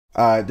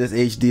Alright, this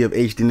HD of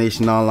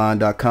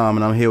HDNationOnline.com,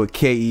 and I'm here with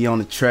KE on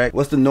the track.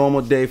 What's the normal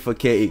day for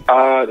KE?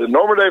 The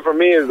normal day for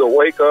me is to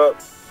wake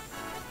up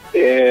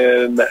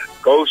and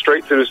go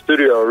straight to the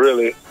studio,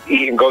 really.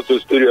 Eat and go to the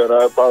studio, and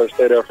I'd probably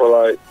stay there for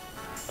like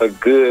a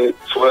good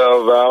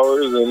 12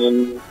 hours, and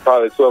then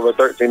probably 12 or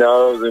 13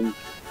 hours, and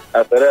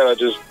after that I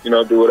just,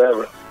 do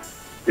whatever.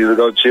 Either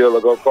go chill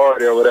or go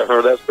party or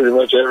whatever. That's pretty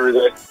much every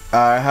day.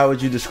 Alright, how would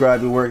you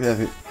describe your work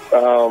ethic? I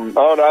don't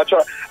know.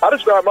 I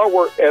describe my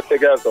work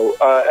ethic as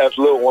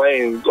Lil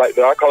Wayne. Like,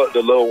 I call it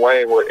the Lil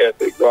Wayne work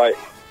ethic. Like,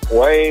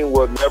 Wayne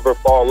will never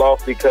fall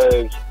off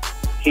because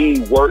he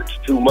works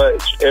too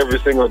much every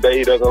single day.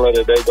 He doesn't let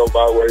a day go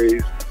by where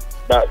he's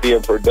not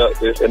being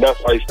productive, and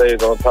that's why he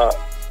stays on top.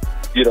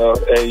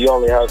 And you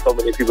only have so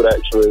many people that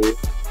actually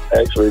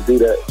do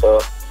that.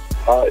 So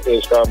I like to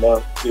describe my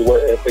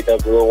work ethic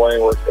as Lil Wayne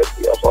work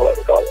ethic. That's what I like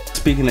to call it.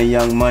 Speaking of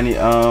Young Money,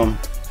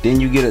 didn't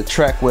you get a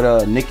track with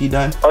Nicki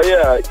done? Oh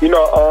yeah,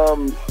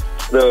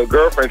 the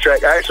Girlfriend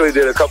track. I actually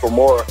did a couple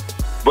more,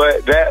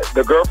 but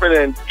the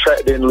Girlfriend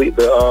track didn't leak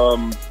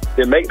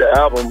didn't make the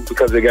album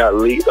because it got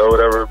leaked or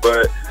whatever.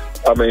 But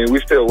I mean, we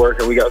still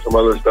working. We got some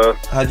other stuff.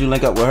 How'd you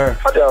link up with her?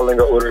 How did I link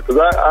up with her? Because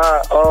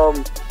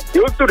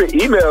it was through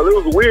the email. It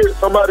was weird.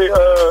 Somebody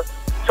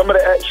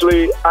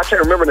actually, I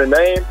can't remember the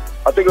name.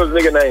 I think it was a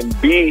nigga named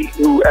B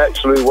who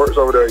actually works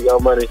over there at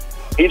Young Money.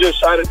 He just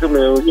shot it to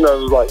me, and, it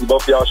was like,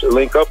 both of y'all should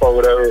link up or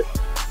whatever.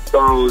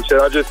 So,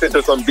 I just sent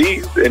her some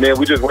beats, and then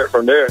we just went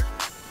from there.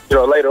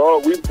 Later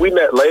on, we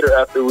met later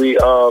after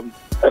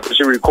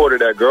she recorded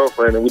that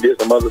Girlfriend, and we did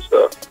some other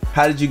stuff.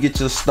 How did you get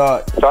your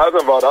start? So I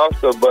was in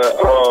Valdosta, but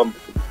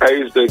I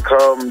used to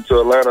come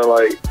to Atlanta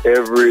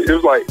it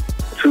was like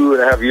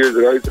 2.5 years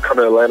ago. I used to come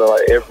to Atlanta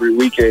like every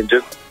weekend,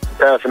 just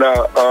passing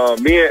out.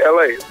 Me and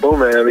LA, boom,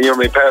 man,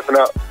 passing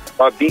out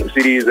my beat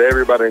CDs to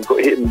everybody and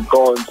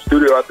going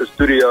studio after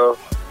studio,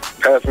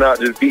 passing out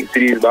just beat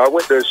CDs. But I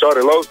went to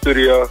Shawty Low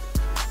studio,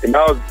 and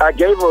I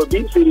gave him a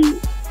beat CD,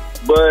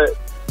 but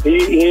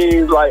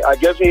he like, I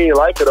guess he didn't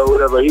like it or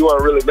whatever. He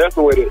wasn't really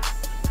messing with it.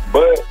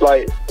 But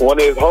like, one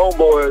of his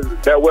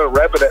homeboys that wasn't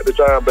rapping at the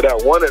time, but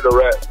that wanted to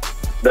rap,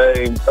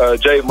 named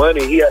J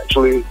Money, he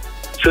actually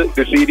took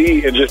the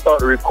CD and just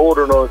started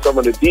recording on some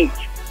of the beats.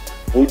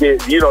 He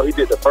did, he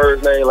did the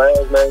first name,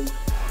 last name.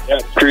 Yeah,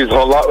 increased a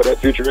whole lot with that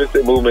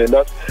futuristic movement.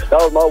 That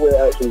was my way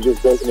of actually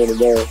just breaking in the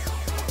game.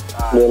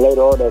 And then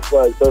later on, that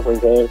Swag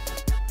Surfing came.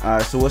 All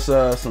right, so what's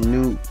some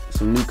new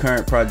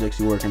current projects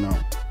you're working on?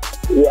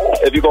 Yeah,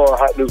 if you go on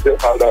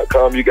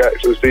hotnewshiphop.com, you can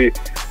actually see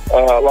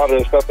a lot of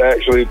the stuff that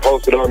actually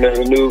posted on there.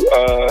 The new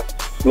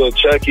Lil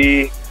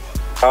Chucky.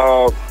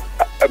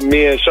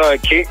 Me and Sean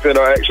Kingston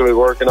are actually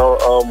working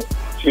on,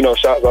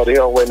 shots out of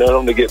him, waiting on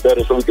him to get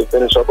better so we can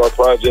finish up our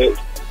project.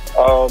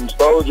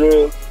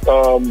 Soldier,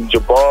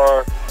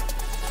 Jabbar.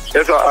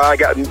 I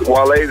got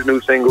Wale's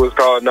new single. It's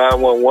called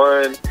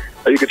 911.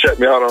 You can check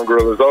me out on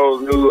Gorilla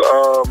Zoe's new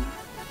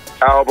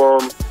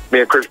album. Me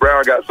and Chris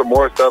Brown got some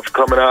more stuff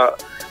coming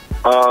out.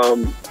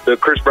 The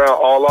Chris Brown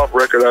All Off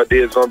record I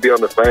did is going to be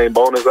on the same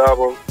bonus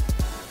album.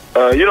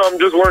 I'm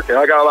just working.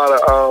 I got a lot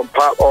of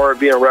pop,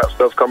 R&B, and rap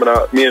stuff coming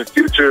out. Me and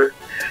Future,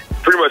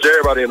 pretty much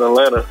everybody in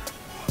Atlanta.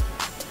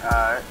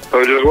 Alright.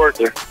 So just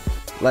working.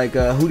 Like,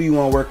 who do you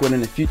want to work with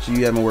in the future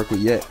you haven't worked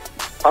with yet?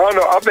 I don't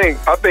know. I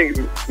think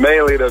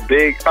mainly the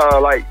big,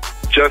 like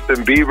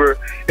Justin Bieber.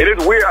 It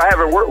is weird. I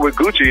haven't worked with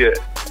Gucci yet.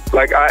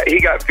 Like, he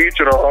got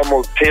featured on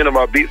almost 10 of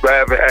my beats, but I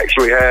haven't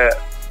actually had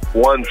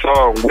one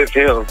song with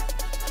him.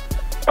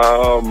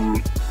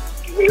 And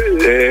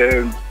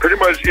pretty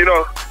much,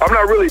 I'm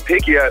not really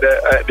picky at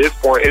this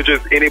point. It's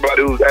just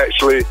anybody who's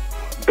actually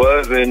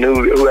buzzing,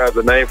 who has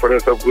a name for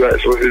themselves, who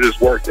actually is just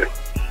working.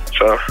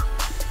 So.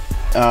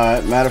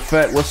 Matter of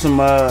fact, what's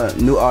some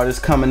new artists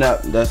coming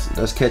up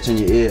that's catching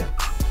your ear?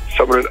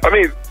 I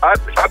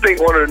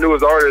think one of the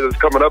newest artists that's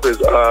coming up is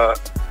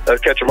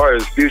that's catching my ear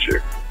is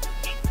Future.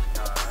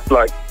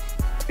 Like,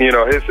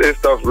 his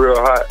stuff's real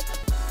hot.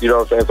 You know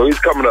what I'm saying? So he's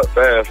coming up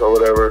fast or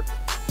whatever.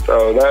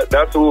 So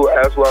that's who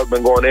I've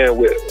been going in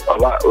with a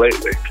lot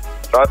lately.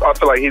 So I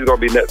feel like he's gonna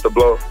be next to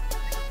blow.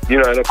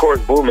 And of course,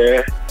 Boom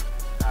Man.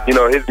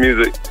 His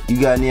music. You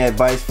got any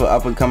advice for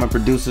up and coming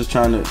producers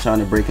trying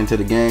to break into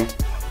the game?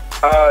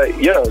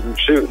 Yeah,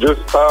 shoot, just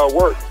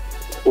work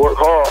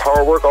hard.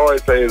 Hard work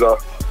always pays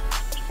off,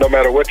 no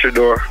matter what you're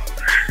doing.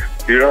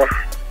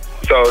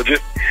 So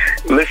just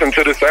listen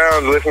to the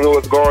sounds, listen to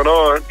what's going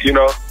on.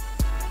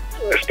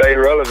 Stay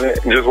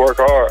relevant and just work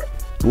hard.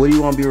 What do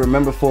you want to be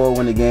remembered for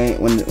when the game,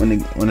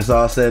 when it's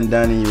all said and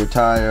done and you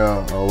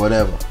retire or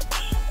whatever?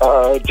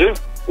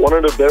 Just one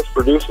of the best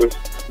producers.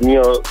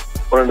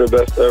 One of the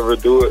best to ever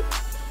do it.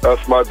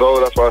 That's my goal.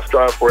 That's what I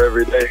strive for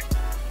every day.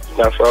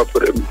 That's what I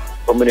put in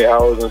so many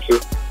hours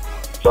into.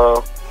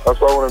 So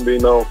that's what I want to be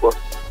known for.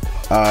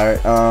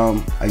 Alright,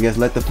 I guess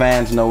let the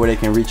fans know where they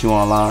can reach you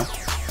online.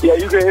 Yeah,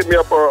 you can hit me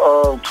up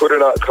on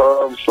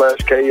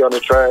twitter.com/KE on the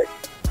track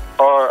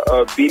or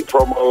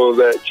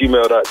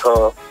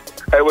beatpromos@gmail.com.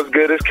 Hey, what's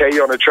good? It's KE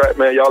on the track,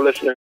 man. Y'all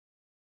listening?